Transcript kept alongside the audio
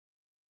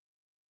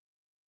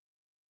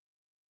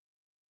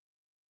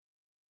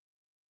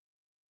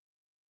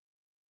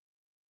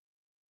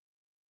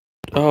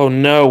Oh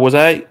no, was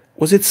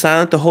it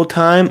silent the whole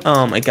time?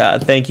 Oh my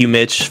god. Thank you,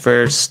 Mitch,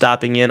 for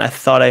stopping in. I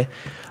thought I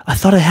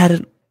had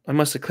it. I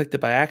must have clicked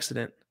it by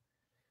accident.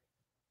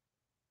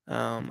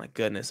 Oh my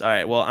goodness. All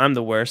right. Well, I'm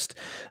the worst.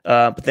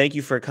 But thank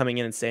you for coming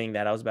in and saying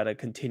that. I was about to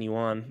continue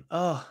on.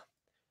 Oh,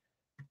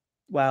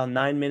 wow,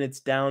 9 minutes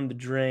down the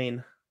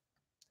drain.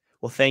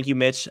 Well, thank you,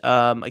 Mitch.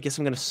 I guess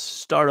I'm gonna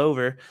start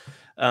over.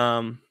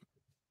 Um,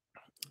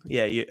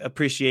 yeah,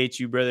 appreciate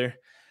you, brother.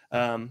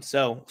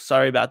 So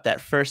sorry about that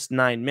first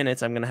 9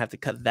 minutes. I'm gonna have to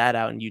cut that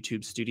out in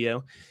YouTube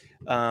Studio.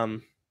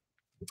 Um,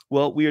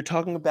 Well, we are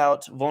talking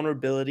about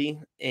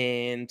vulnerability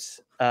and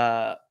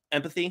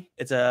empathy.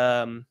 It's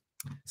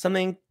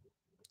something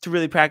to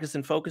really practice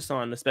and focus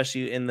on,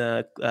 especially in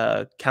the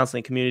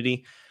counseling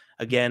community.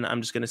 Again,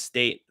 I'm just going to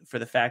state for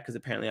the fact because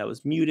apparently I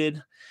was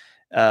muted.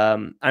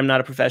 I'm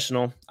not a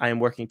professional. I am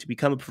working to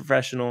become a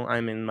professional.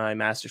 I'm in my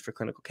master's for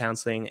clinical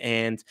counseling.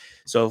 And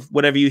so,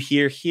 whatever you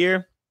hear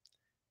here,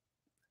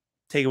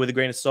 take it with a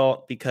grain of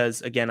salt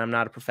because again, I'm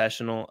not a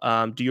professional.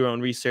 Do your own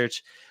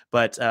research,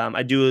 but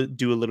I do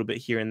a little bit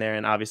here and there,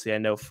 and obviously, I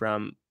know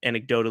from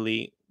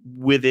anecdotally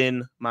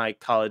within my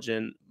college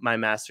and my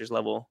master's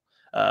level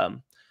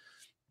um,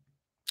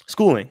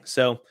 schooling.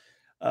 So,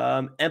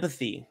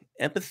 empathy.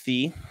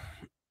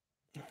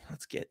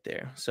 Let's get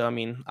there. So, I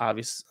mean,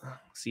 obviously,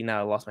 see now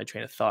I lost my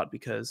train of thought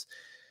because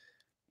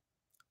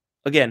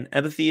again,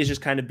 empathy is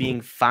just kind of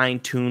being fine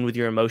tuned with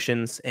your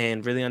emotions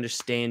and really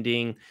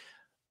understanding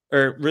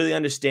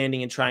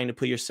and trying to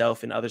put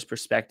yourself in others'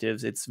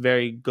 perspectives. It's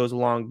very goes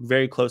along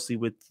very closely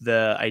with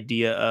the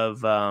idea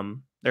of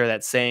or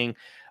that saying,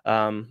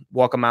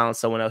 walk a mile in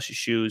someone else's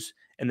shoes,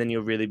 and then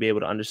you'll really be able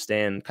to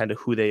understand kind of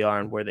who they are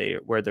and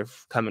where they're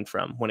coming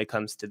from when it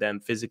comes to them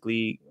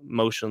physically,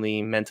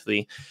 emotionally,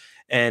 mentally,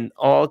 and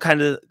all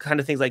kind of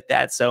things like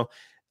that. So,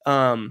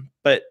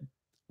 but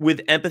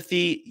with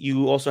empathy,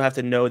 you also have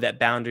to know that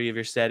boundary of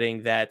your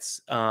setting that's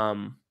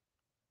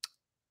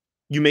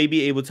you may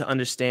be able to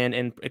understand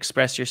and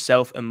express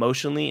yourself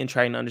emotionally and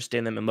trying to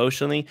understand them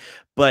emotionally,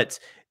 but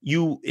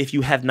if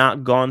you have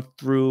not gone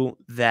through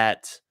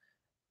that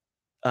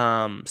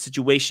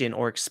situation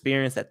or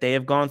experience that they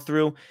have gone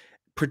through,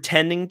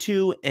 pretending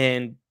to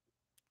and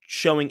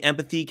showing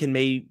empathy can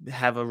may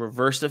have a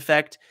reverse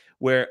effect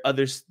where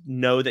others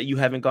know that you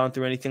haven't gone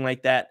through anything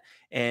like that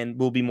and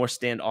will be more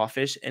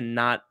standoffish and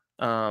not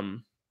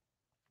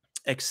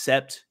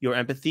accept your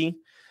empathy.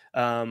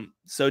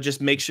 So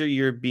just make sure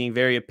you're being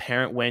very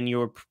apparent when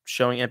you're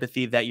showing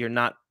empathy that you're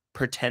not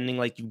pretending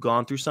like you've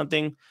gone through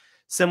something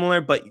similar,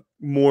 but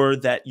more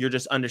that you're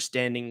just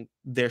understanding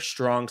their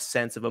strong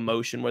sense of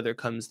emotion, whether it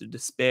comes to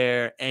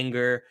despair,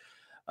 anger,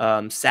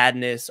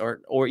 sadness,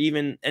 or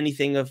even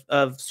anything of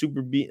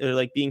or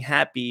like being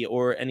happy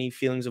or any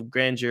feelings of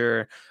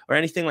grandeur or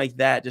anything like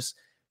that. Just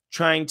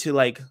trying to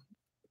like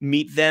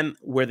meet them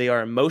where they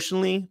are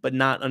emotionally, but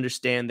not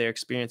understand their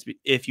experience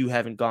if you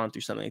haven't gone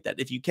through something like that.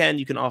 If you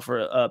can offer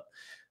up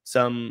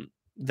some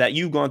that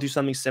you've gone through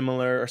something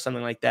similar or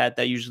something like that.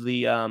 That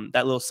usually that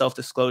little self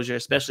disclosure,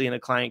 especially in a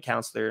client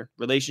counselor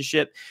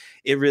relationship,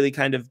 it really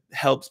kind of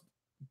helps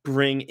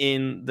bring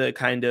in the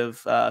kind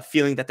of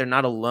feeling that they're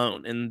not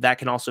alone, and that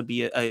can also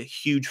be a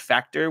huge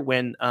factor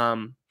when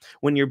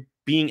you're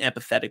being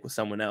empathetic with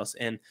someone else,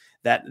 and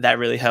that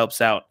really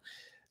helps out.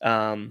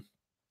 Um,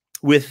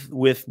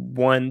 with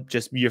one,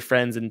 just your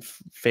friends and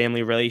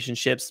family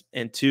relationships,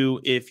 and two,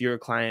 if you're a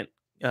client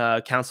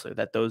counselor,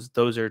 that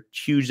those are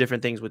huge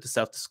different things with the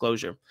self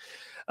disclosure.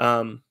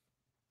 um,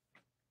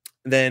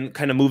 then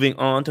kind of moving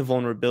on to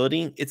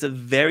vulnerability, it's a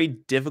very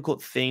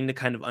difficult thing to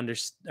kind of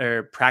understand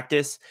or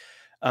practice,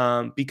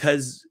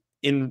 because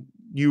in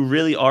you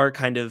really are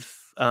kind of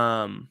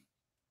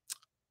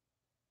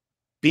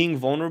being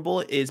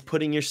vulnerable is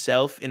putting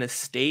yourself in a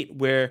state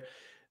where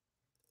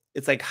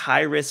it's like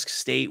high risk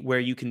state where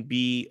you can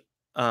be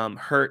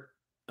hurt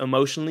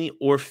emotionally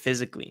or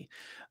physically.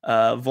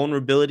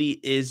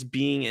 Vulnerability is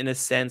being in a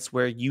sense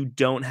where you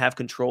don't have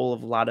control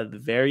of a lot of the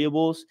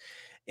variables,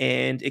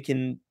 and it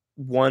can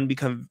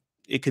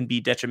be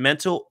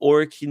detrimental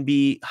or it can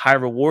be high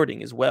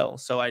rewarding as well.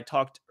 So I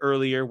talked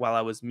earlier while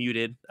I was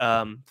muted.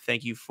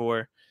 Thank you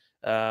for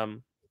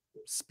um,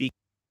 speak,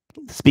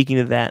 speaking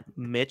to that,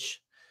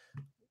 Mitch.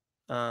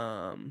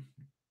 Yeah, I'm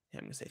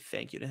gonna say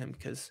thank you to him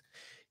because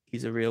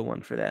he's a real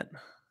one for that.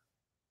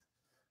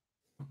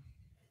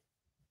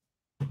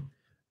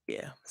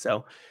 Yeah.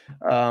 So,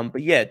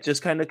 but yeah,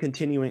 just kind of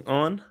continuing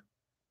on.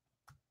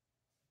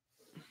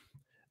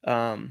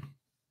 Um,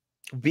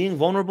 Being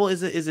vulnerable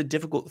is a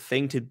difficult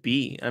thing to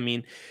be. I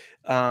mean,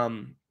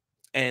 um,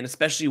 and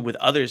especially with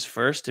others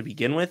first to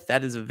begin with,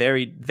 that is a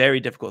very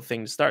difficult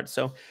thing to start.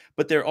 So,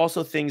 but there are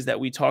also things that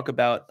we talk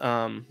about,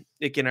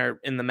 like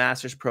in the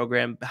master's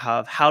program,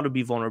 how to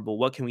be vulnerable.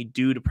 What can we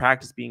do to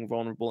practice being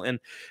vulnerable? And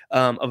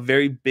a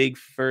very big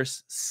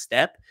first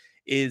step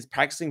is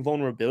practicing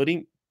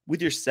vulnerability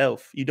with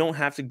yourself. You don't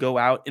have to go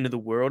out into the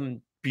world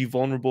and be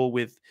vulnerable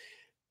with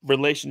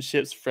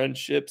relationships,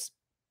 friendships,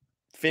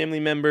 family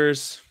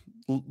members,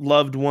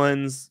 loved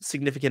ones,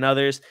 significant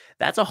others.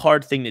 That's a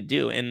hard thing to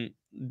do. And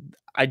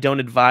I don't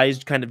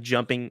advise kind of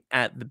jumping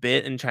at the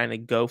bit and trying to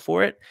go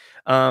for it.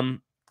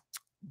 Um,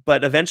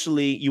 but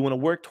eventually you want to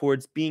work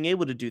towards being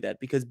able to do that,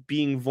 because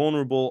being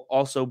vulnerable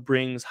also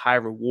brings high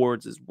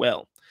rewards as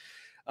well.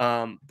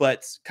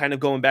 But kind of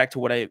going back to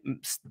what I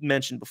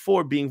mentioned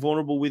before, being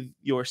vulnerable with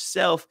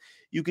yourself,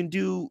 you can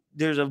do,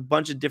 there's a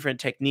bunch of different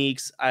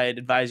techniques. I'd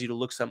advise you to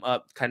look some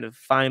up, kind of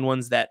find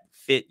ones that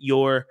fit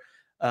your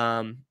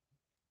um,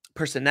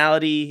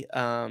 personality,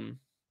 and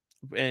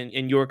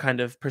your kind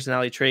of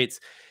personality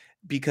traits,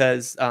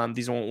 because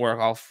these won't work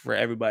all for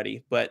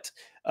everybody. But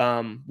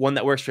one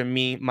that works for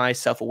me, my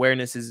self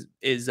awareness is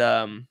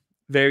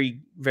very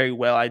very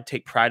well. I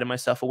take pride in my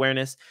self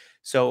awareness.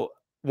 So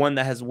one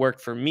that has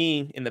worked for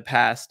me in the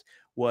past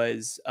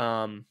was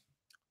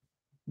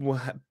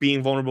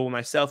being vulnerable with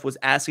myself, was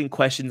asking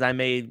questions I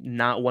may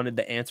not wanted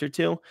the answer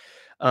to,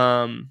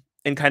 and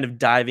kind of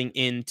diving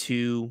in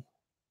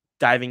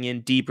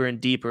deeper and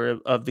deeper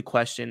of the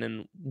question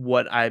and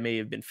what I may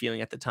have been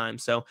feeling at the time.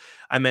 So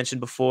I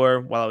mentioned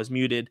before while I was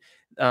muted,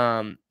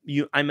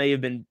 I may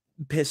have been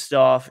pissed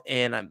off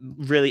and I'm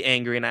really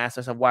angry, and I asked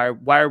myself,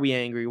 why are we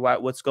angry?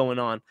 What's going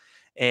on?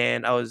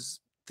 And I was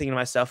thinking to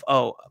myself,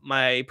 oh,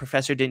 my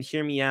professor didn't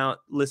hear me out,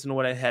 listen to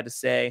what I had to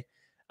say.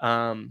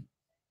 Um,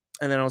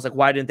 and then I was like,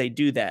 why didn't they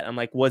do that? I'm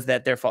like, was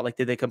that their fault? Like,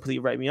 did they completely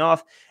write me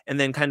off? And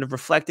then kind of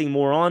reflecting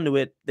more onto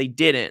it, they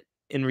didn't.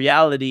 In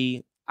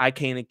reality, I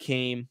kind of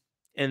came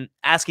and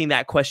asking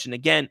that question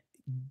again: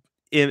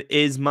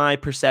 is my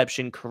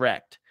perception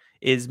correct?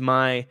 Is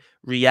my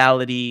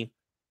reality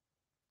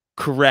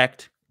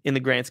correct in the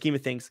grand scheme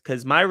of things?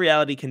 Because my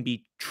reality can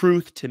be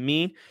truth to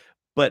me,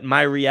 but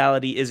my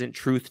reality isn't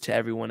truth to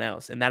everyone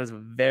else. And that is a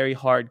very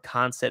hard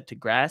concept to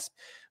grasp.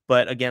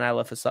 But again, I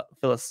love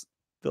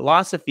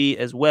philosophy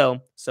as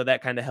well. So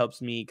that kind of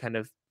helps me kind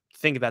of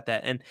think about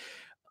that. And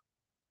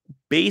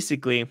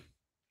basically,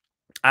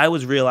 I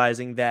was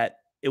realizing that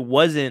it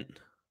wasn't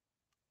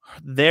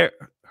their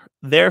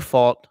their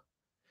fault.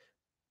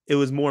 It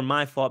was more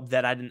my fault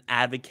that I didn't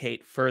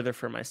advocate further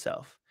for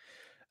myself.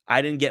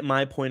 I didn't get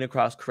my point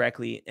across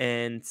correctly,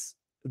 and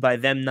by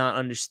them not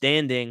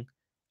understanding,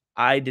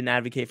 I didn't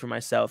advocate for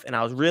myself, and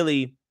I was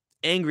really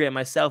angry at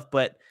myself,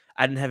 but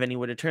I didn't have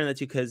anywhere to turn that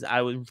to, because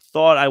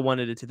thought I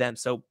wanted it to them.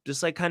 So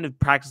just like kind of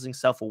practicing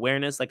self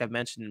awareness, like I've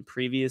mentioned in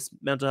previous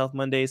Mental Health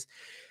Mondays,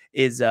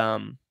 is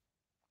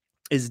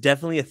is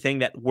definitely a thing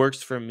that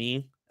works for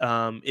me.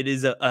 It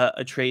is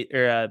a trait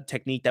or a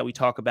technique that we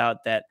talk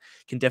about that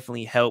can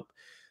definitely help.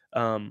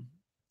 Um,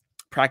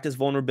 Practice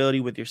vulnerability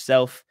with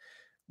yourself.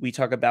 We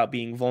talk about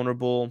being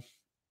vulnerable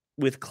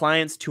with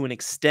clients to an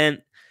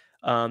extent.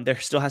 There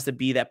still has to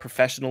be that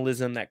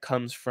professionalism that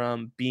comes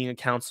from being a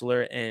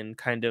counselor and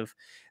kind of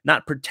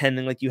not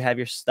pretending like you have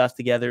your stuff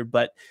together,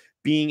 but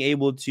being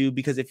able to,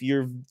 because if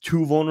you're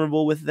too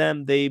vulnerable with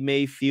them, they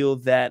may feel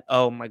that,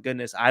 oh my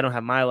goodness, I don't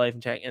have my life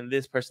in check, and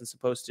this person's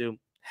supposed to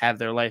have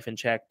their life in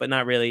check, but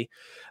not really,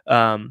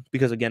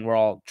 because again, we're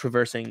all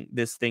traversing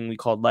this thing we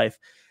called life.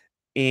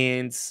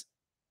 And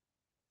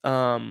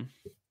um,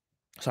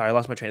 sorry, I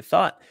lost my train of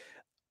thought.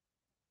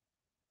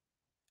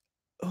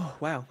 Oh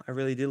wow, I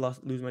really did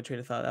lose my train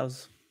of thought. That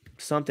was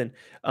something.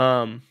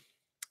 Um,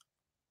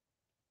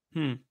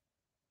 hmm,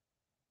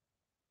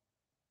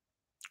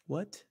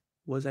 what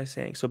was I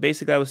saying? So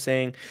basically, I was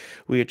saying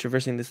we are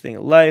traversing this thing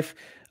of life.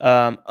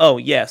 Oh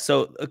yeah,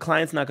 so a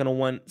client's not going to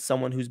want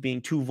someone who's being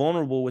too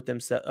vulnerable with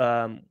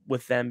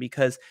with them,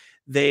 because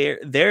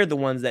they're the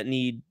ones that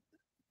need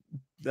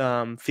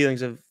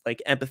feelings of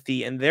like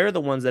empathy, and they're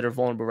the ones that are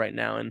vulnerable right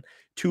now. And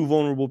two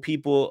vulnerable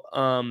people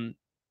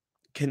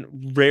can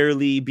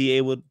rarely be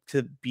able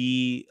to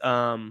be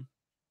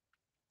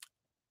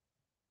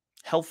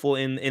helpful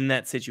in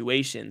that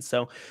situation.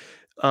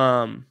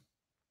 Um,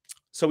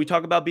 so we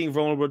talk about being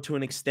vulnerable to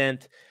an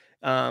extent,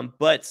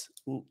 but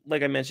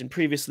like I mentioned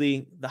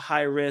previously, the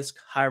high risk,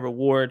 high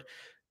reward.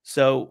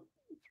 So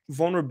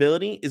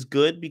vulnerability is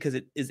good because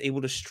it is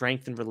able to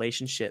strengthen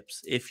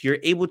relationships. If you're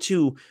able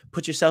to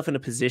put yourself in a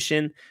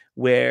position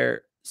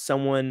where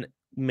someone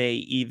may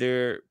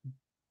either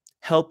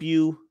help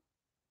you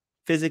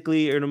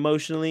physically or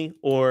emotionally,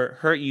 or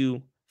hurt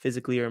you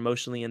physically or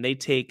emotionally, and they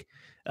take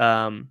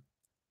um,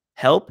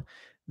 help,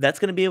 that's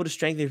going to be able to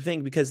strengthen your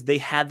thing, because they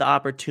had the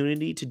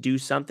opportunity to do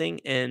something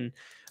and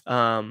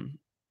um,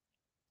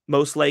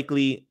 most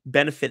likely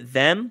benefit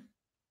them,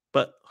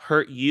 but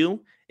hurt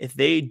you. If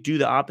they do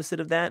the opposite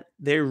of that,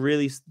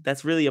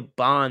 that's really a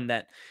bond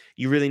that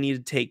you really need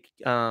to take.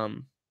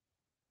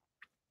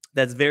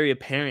 That's very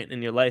apparent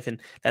in your life,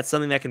 and that's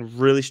something that can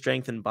really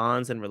strengthen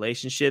bonds and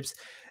relationships.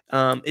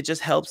 It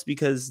just helps,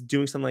 because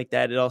doing something like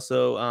that, it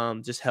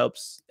also just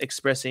helps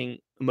expressing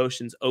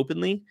emotions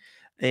openly.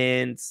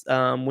 And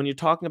when you're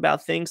talking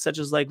about things such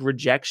as like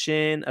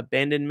rejection,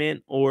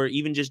 abandonment, or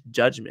even just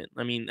judgment,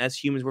 I mean, as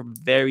humans, we're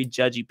very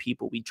judgy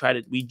people. We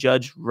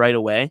judge right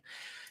away.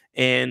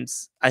 And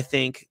I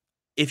think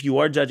if you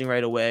are judging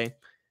right away,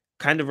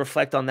 kind of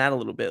reflect on that a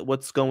little bit.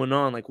 What's going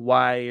on? Like,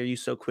 why are you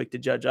so quick to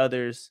judge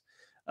others?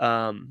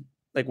 Um,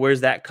 Like,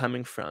 where's that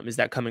coming from? Is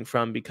that coming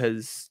from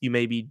because you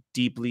may be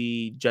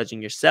deeply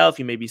judging yourself?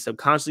 You may be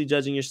subconsciously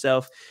judging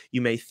yourself.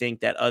 You may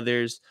think that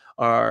others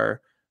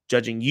are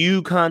judging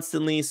you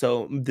constantly.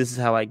 So this is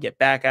how I get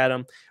back at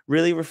them.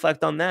 Really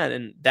reflect on that.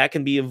 And that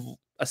can be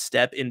a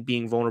step in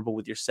being vulnerable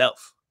with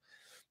yourself.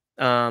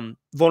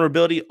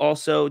 Vulnerability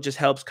also just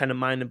helps kind of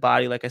mind and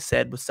body, like I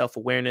said, with self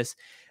awareness.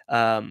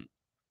 Um,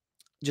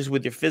 just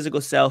with your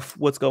physical self,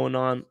 what's going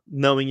on,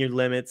 knowing your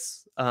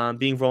limits,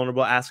 being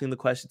vulnerable, asking the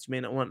questions you may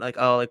not want, like,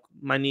 oh, like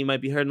my knee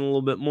might be hurting a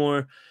little bit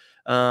more.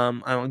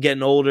 I'm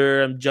getting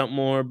older, I'm jump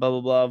more, blah,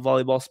 blah, blah,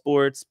 volleyball,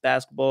 sports,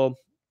 basketball,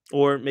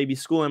 or maybe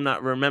school, I'm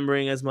not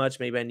remembering as much.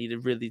 Maybe I need to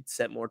really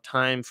set more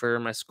time for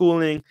my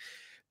schooling.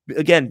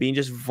 Again, being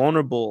just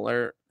vulnerable,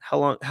 or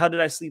how did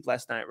I sleep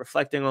last night?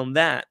 Reflecting on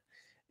that.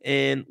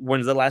 And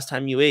when's the last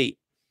time you ate?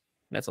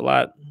 That's a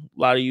lot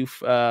of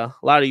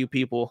you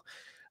people.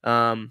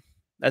 Um,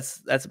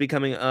 that's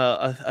becoming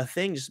a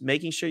thing. Just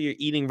making sure you're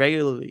eating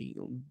regularly,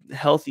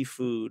 healthy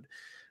food,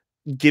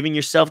 giving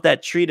yourself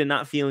that treat and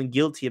not feeling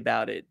guilty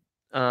about it.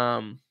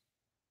 Um,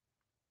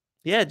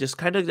 yeah, just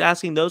kind of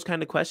asking those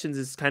kind of questions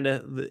is kind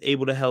of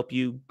able to help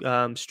you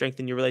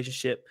strengthen your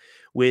relationship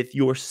with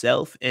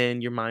yourself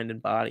and your mind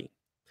and body.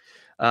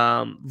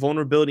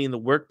 Vulnerability in the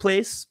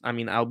workplace. I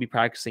mean, I'll be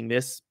practicing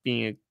this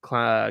being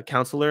a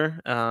counselor.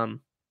 But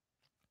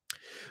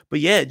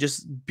yeah,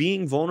 just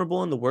being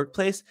vulnerable in the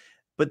workplace.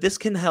 But this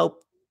can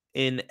help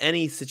in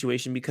any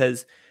situation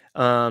because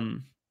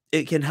um,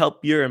 it can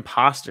help your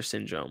imposter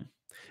syndrome.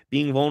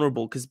 Being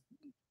vulnerable, because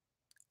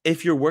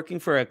if you're working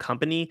for a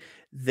company,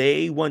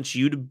 they want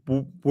you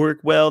to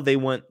work well. They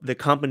want the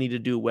company to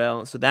do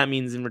well. So that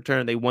means in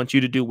return, they want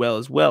you to do well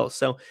as well.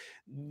 So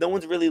no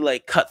one's really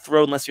like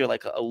cutthroat unless you're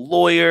like a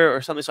lawyer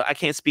or something. So I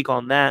can't speak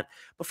on that.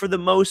 But for the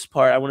most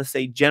part, I want to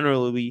say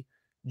generally,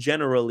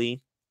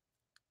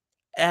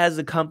 as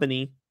a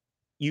company,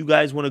 you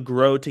guys want to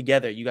grow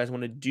together. You guys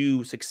want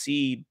to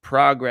succeed,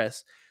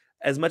 progress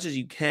as much as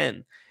you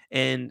can.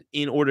 And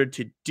in order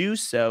to do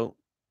so,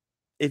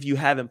 if you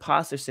have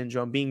imposter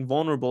syndrome, being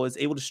vulnerable is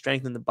able to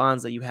strengthen the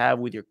bonds that you have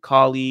with your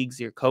colleagues,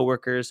 your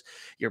coworkers,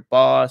 your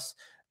boss,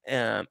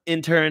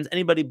 interns,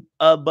 anybody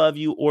above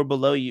you or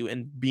below you.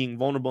 And being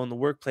vulnerable in the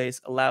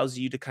workplace allows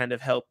you to kind of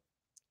help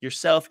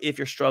yourself if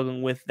you're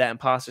struggling with that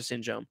imposter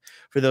syndrome.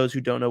 For those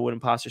who don't know what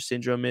imposter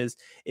syndrome is,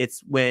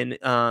 it's when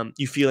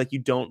you feel like you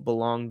don't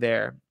belong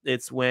there.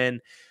 It's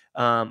when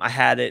I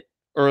had it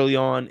early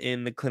on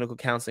in the clinical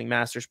counseling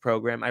master's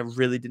program. I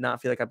really did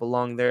not feel like I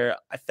belonged there.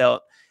 I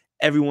felt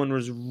everyone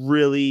was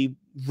really,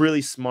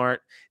 really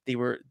smart. They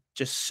were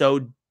just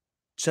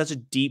such a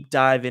deep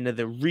dive into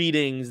the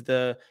readings,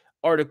 the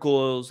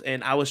articles,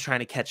 and I was trying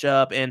to catch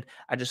up. And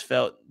I just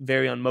felt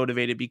very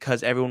unmotivated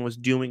because everyone was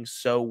doing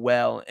so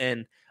well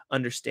and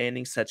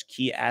understanding such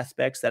key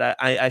aspects that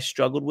I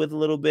struggled with a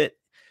little bit.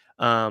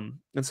 And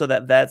so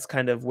that's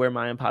kind of where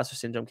my imposter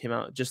syndrome came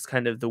out, just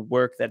kind of the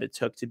work that it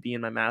took to be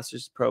in my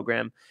master's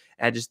program.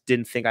 I just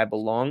didn't think I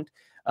belonged.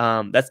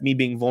 That's me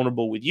being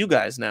vulnerable with you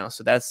guys now.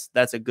 So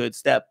that's a good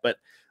step, but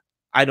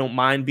I don't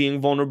mind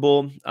being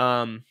vulnerable.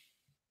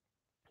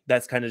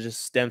 That's kind of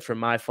just stemmed from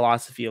my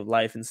philosophy of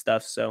life and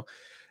stuff. So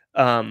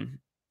um,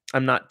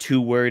 I'm not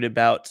too worried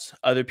about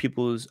other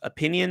people's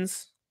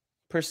opinions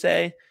per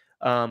se.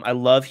 I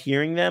love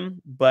hearing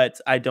them,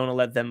 but I don't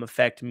let them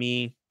affect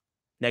me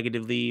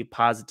negatively,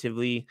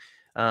 positively.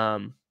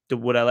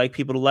 Would I like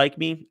people to like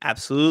me?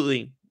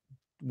 Absolutely.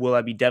 Will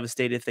I be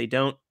devastated if they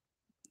don't?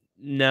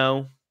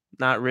 No,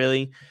 not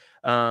really.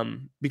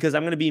 Because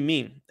I'm going to be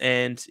me.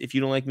 And if you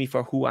don't like me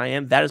for who I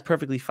am, that is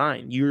perfectly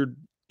fine. You're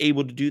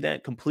able to do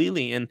that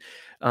completely. And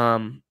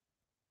um,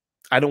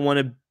 I don't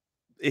want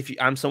to,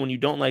 I'm someone you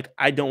don't like,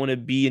 I don't want to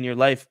be in your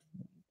life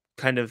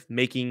kind of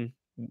making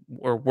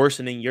or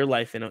worsening your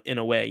life in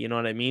a way. You know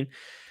what I mean?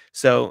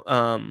 So,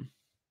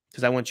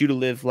 because I want you to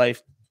live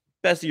life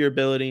best of your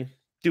ability,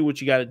 do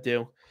what you got to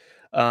do.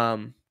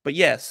 But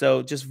yeah,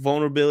 so just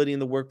vulnerability in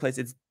the workplace.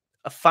 It's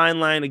a fine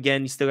line.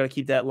 Again, you still got to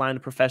keep that line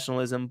of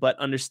professionalism, but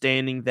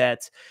understanding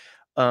that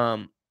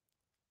um,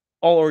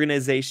 all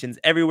organizations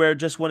everywhere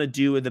just want to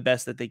do the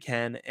best that they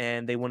can,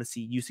 and they want to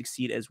see you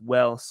succeed as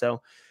well.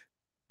 So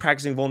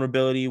practicing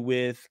vulnerability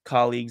with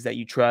colleagues that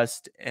you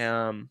trust,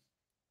 and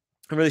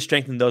really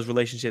strengthen those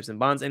relationships and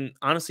bonds, and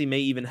honestly may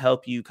even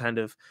help you kind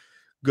of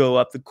go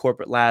up the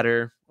corporate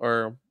ladder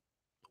or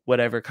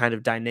whatever kind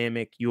of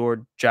dynamic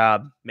your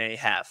job may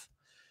have.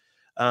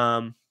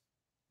 Um,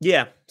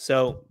 yeah.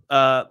 So,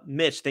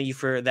 Mitch, thank you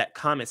for that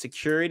comment.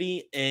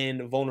 Security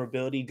and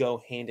vulnerability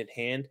go hand in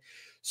hand.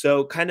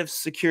 So, kind of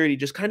security,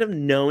 just kind of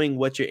knowing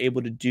what you're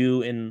able to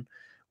do and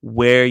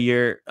where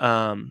you're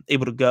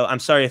able to go. I'm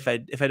sorry if I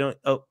don't.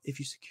 Oh, if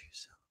you secure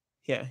yourself,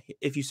 yeah.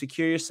 If you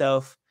secure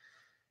yourself,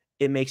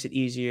 it makes it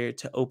easier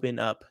to open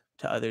up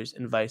to others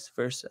and vice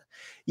versa.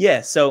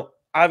 Yeah. So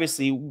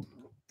obviously,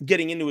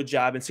 getting into a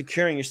job and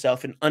securing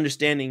yourself and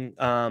understanding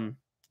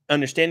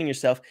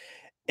yourself,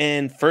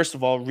 and first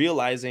of all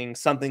realizing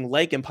something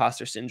like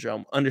imposter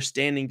syndrome,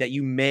 understanding that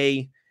you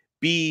may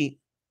be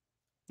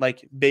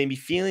like maybe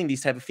feeling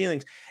these type of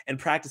feelings and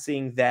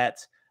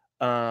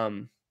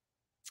um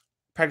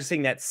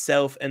practicing that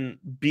self and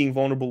being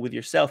vulnerable with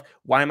yourself.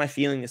 Why am I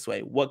feeling this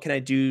way? What can I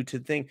do to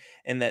think?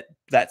 And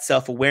that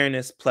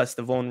self-awareness plus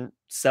the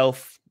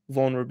self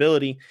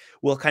vulnerability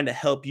will kind of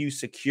help you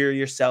secure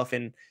yourself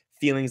in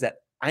feelings that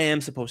I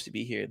am supposed to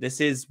be here.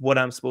 This is what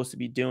I'm supposed to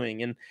be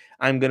doing, and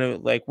I'm going to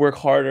like work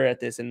harder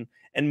at this and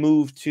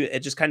move to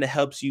it. Just kind of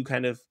helps you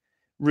kind of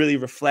really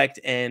reflect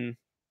and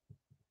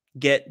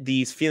get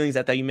these feelings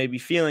that you may be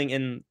feeling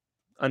and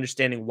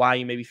understanding why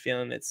you may be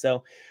feeling it.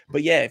 So,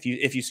 but yeah, if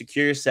you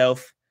secure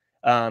yourself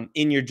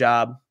in your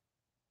job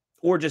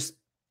or just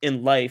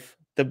in life,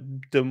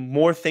 the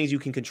more things you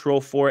can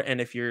control for it,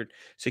 and if you're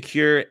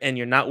secure and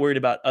you're not worried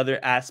about other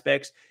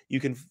aspects, you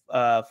can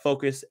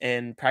focus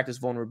and practice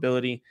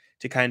vulnerability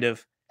to kind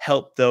of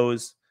help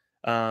those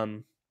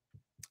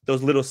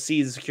little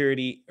seeds of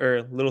security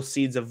or little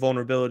seeds of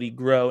vulnerability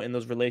grow and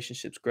those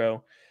relationships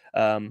grow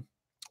um,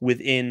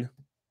 within,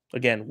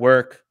 again,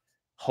 work,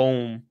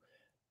 home,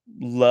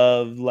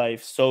 love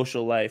life,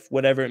 social life,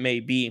 whatever it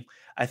may be.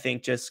 I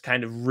think just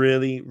kind of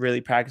really,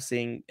 really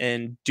practicing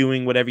and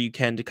doing whatever you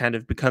can to kind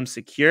of become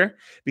secure,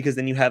 because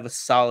then you have a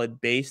solid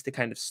base to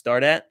kind of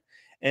start at.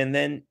 And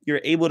then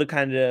you're able to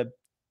kind of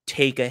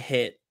take a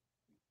hit.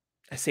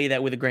 I say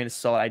that with a grain of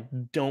salt.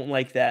 Don't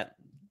like that.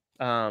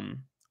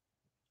 Um,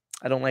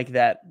 I don't like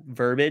that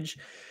verbiage.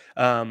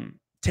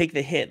 Take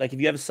the hit. Like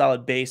if you have a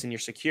solid base and you're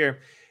secure,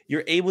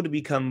 you're able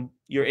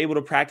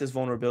to practice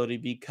vulnerability,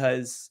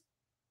 because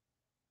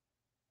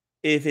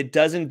if it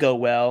doesn't go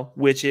well,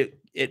 which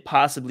it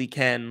possibly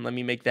can, let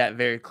me make that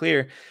very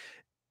clear,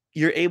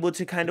 you're able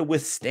to kind of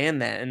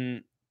withstand that,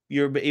 and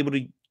you're able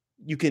to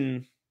you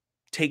can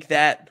take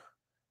that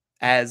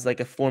as like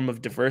a form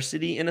of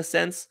diversity, in a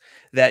sense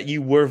that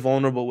you were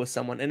vulnerable with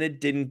someone and it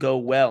didn't go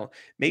well.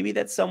 Maybe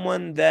that's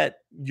someone that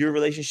your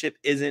relationship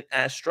isn't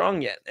as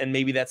strong yet, and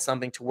maybe that's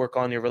something to work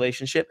on your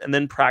relationship, and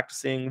then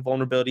practicing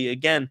vulnerability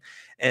again.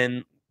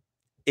 And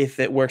if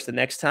it works the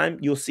next time,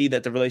 you'll see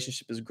that the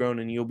relationship has grown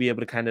and you'll be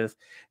able to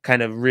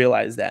kind of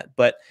realize that.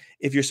 But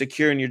if you're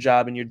secure in your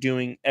job and you're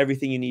doing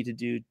everything you need to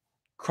do,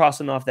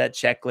 crossing off that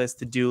checklist,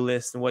 to-do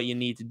list, and what you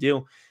need to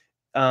do,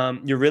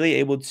 you're really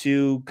able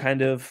to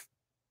kind of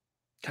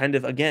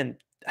again,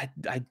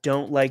 I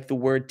don't like the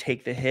word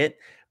take the hit,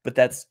 but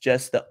that's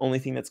just the only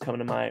thing that's coming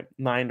to my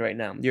mind right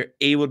now. You're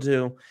able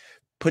to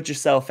put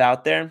yourself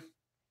out there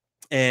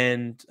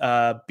and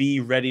be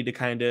ready to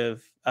kind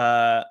of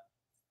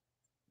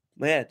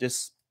yeah,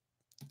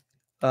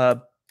 uh,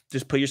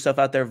 just put yourself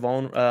out there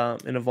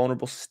in a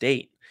vulnerable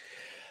state.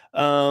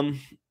 Um,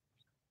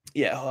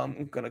 yeah,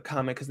 I'm gonna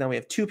comment because now we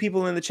have two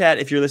people in the chat.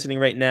 If you're listening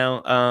right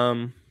now,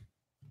 hold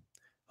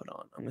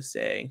on, I'm gonna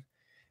say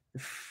the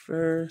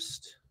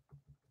first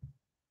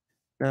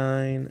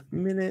 9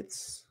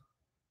 minutes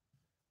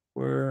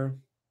were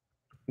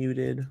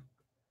muted.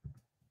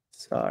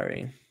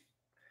 Sorry,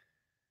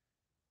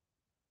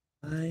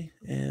 I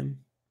am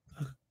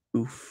a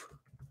goof.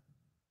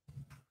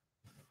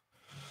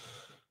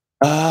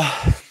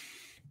 Uh,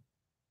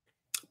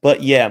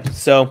 but yeah,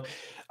 so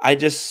I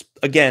just,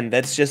 again,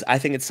 that's just, I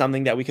think it's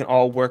something that we can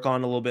all work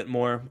on a little bit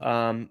more.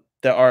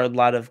 There are a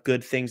lot of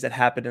good things that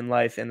happen in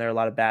life, and there are a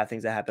lot of bad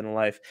things that happen in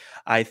life.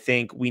 I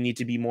think we need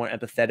to be more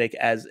empathetic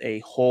as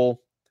a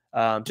whole,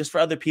 just for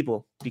other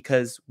people,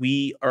 because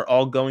we are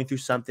all going through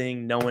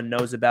something no one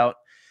knows about.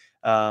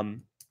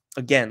 Um,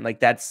 Again, like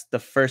that's the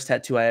first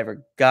tattoo I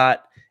ever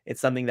got.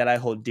 It's something that I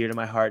hold dear to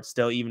my heart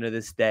still, even to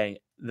this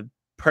day. The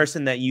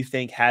person that you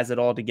think has it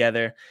all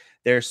together,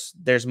 there's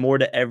more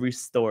to every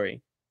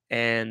story,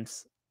 and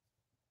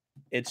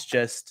it's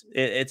just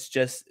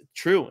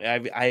true.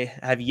 I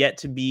have yet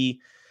to be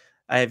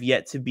I have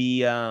yet to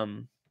be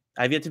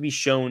I've yet to be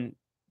shown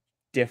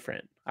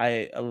different.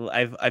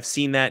 I've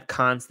seen that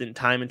constant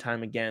time and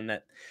time again,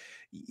 that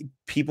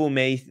people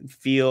may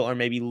feel or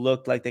maybe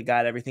look like they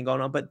got everything going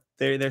on, but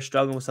they're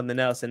struggling with something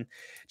else. And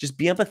just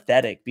be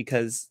empathetic,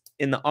 because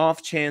in the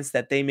off chance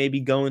that they may be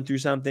going through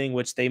something,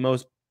 which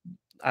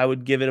I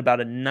would give it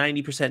about a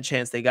 90%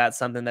 chance they got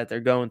something that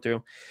they're going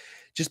through.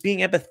 Just being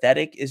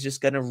empathetic is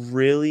just going to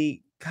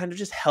really kind of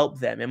just help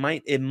them. It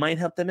might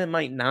help them, it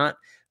might not,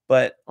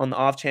 but on the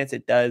off chance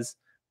it does,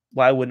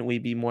 why wouldn't we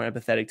be more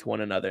empathetic to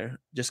one another?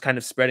 Just kind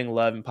of spreading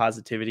love and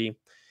positivity.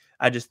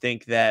 I just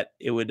think that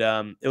it would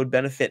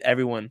benefit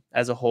everyone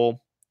as a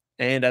whole,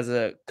 and as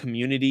a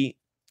community,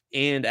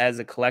 and as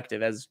a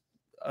collective, as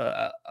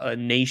a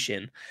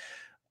nation,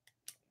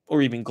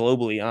 or even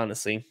globally,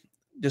 honestly.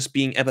 Just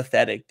being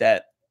empathetic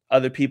that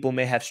other people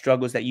may have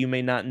struggles that you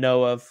may not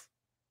know of,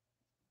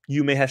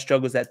 you may have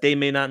struggles that they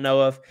may not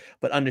know of,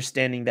 but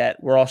understanding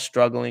that we're all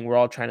struggling, we're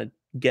all trying to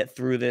get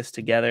through this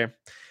together,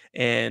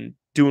 and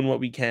doing what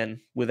we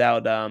can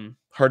without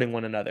hurting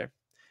one another.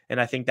 And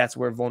I think that's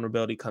where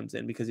vulnerability comes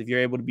in, because if you're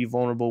able to be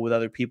vulnerable with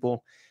other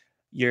people,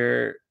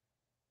 you're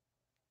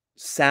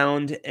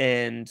sound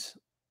and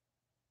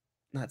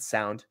not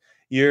sound,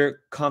 you're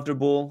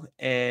comfortable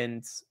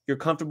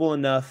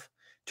enough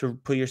to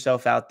put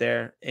yourself out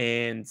there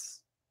and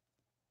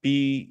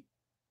be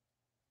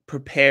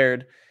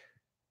prepared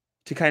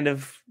to kind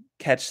of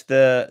catch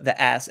the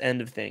ass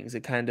end of things.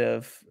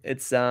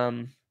 It's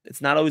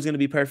not always going to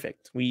be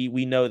perfect.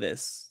 We know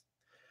this.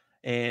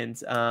 And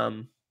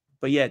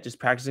but yeah, just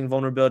practicing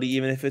vulnerability,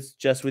 even if it's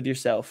just with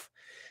yourself,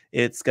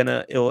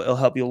 it'll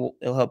help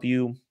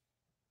you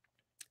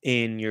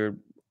in your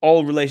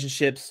all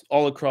relationships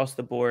all across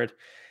the board.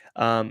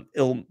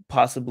 It'll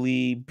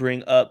possibly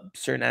bring up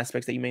certain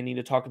aspects that you may need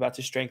to talk about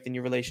to strengthen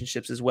your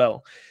relationships as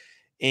well.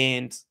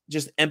 And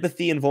just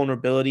empathy and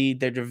vulnerability,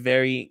 they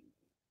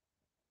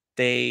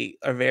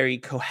are very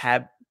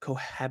cohabitant.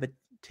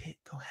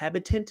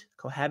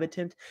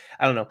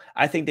 I don't know.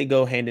 I think they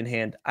go hand in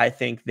hand. I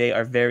think they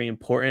are very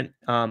important.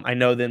 I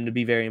know them to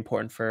be very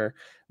important for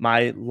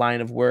my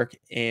line of work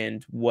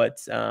and what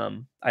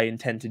I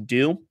intend to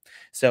do.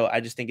 So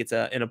I just think it's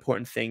an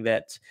important thing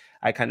that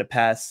I kind of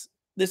pass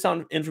this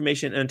on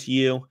information onto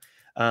you.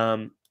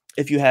 Um,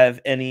 if you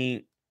have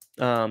any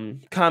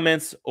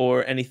comments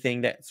or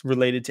anything that's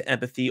related to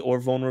empathy or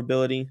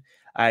vulnerability,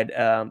 I'd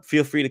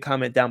feel free to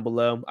comment down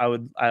below. I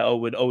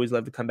would always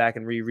love to come back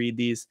and reread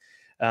these.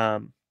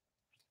 Um,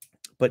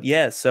 but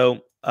yeah, so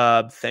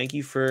thank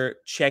you for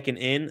checking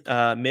in,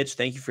 Mitch.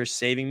 Thank you for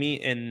saving me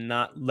and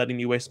not letting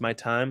me waste my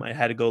time. I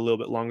had to go a little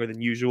bit longer than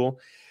usual,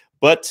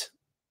 but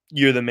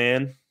you're the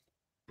man.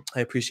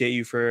 I appreciate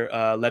you for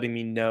letting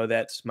me know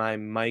that my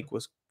mic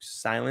was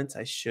silent.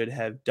 I should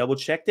have double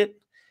checked it.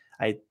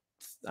 I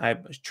I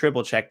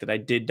triple checked it. I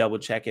did double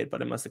check it,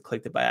 but I must have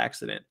clicked it by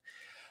accident.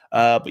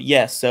 But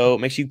yeah, so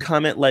make sure you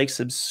comment, like,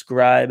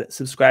 subscribe.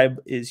 Subscribe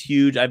is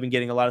huge. I've been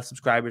getting a lot of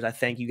subscribers. I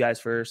thank you guys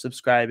for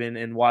subscribing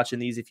and watching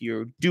these. If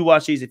you do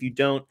watch these, if you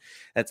don't,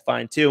 that's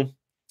fine too.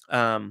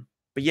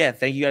 But yeah,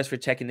 thank you guys for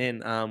checking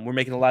in. We're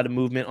making a lot of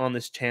movement on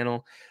this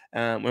channel.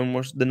 And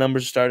the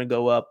numbers are starting to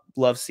go up.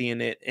 Love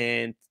seeing it,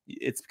 and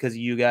it's because of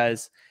you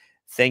guys.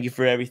 Thank you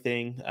for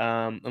everything.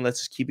 And let's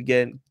just keep it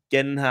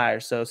getting higher.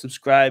 So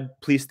subscribe.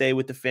 Please stay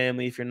with the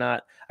family. If you're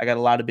not, I got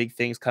a lot of big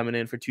things coming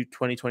in for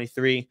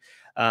 2023.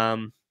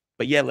 But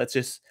yeah,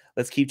 let's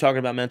keep talking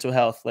about mental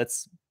health.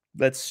 Let's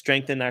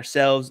strengthen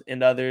ourselves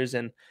and others,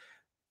 and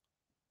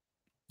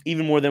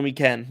even more than we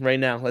can right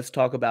now. Let's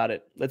talk about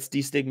it. Let's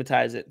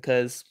destigmatize it,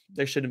 because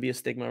there shouldn't be a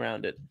stigma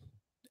around it.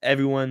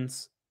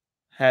 Everyone's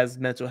has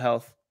mental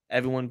health.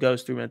 Everyone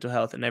goes through mental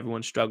health, and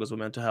everyone struggles with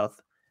mental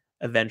health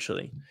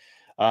eventually.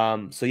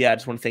 So yeah, I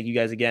just want to thank you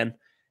guys again.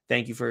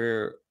 Thank you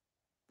for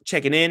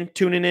checking in,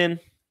 tuning in,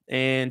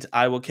 and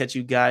I will catch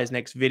you guys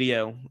next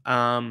video.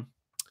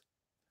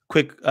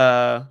 Quick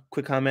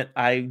comment.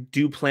 I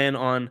do plan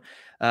on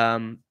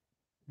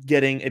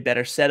getting a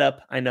better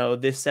setup. I know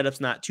this setup's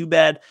not too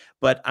bad,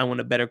 but I want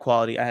a better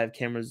quality. I have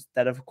cameras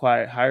that have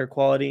acquired higher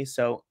quality.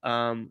 So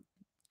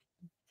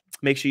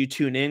make sure you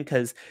tune in,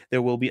 because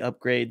there will be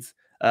upgrades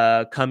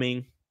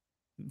coming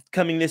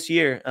this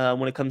year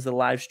when it comes to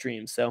live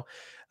streams. So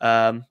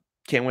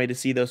can't wait to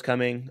see those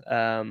coming.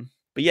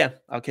 But yeah,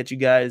 I'll catch you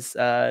guys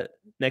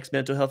next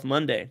Mental Health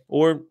Monday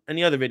or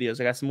any other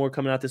videos. I got some more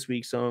coming out this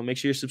week, so make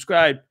sure you're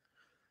subscribed.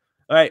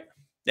 All right.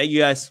 Thank you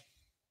guys.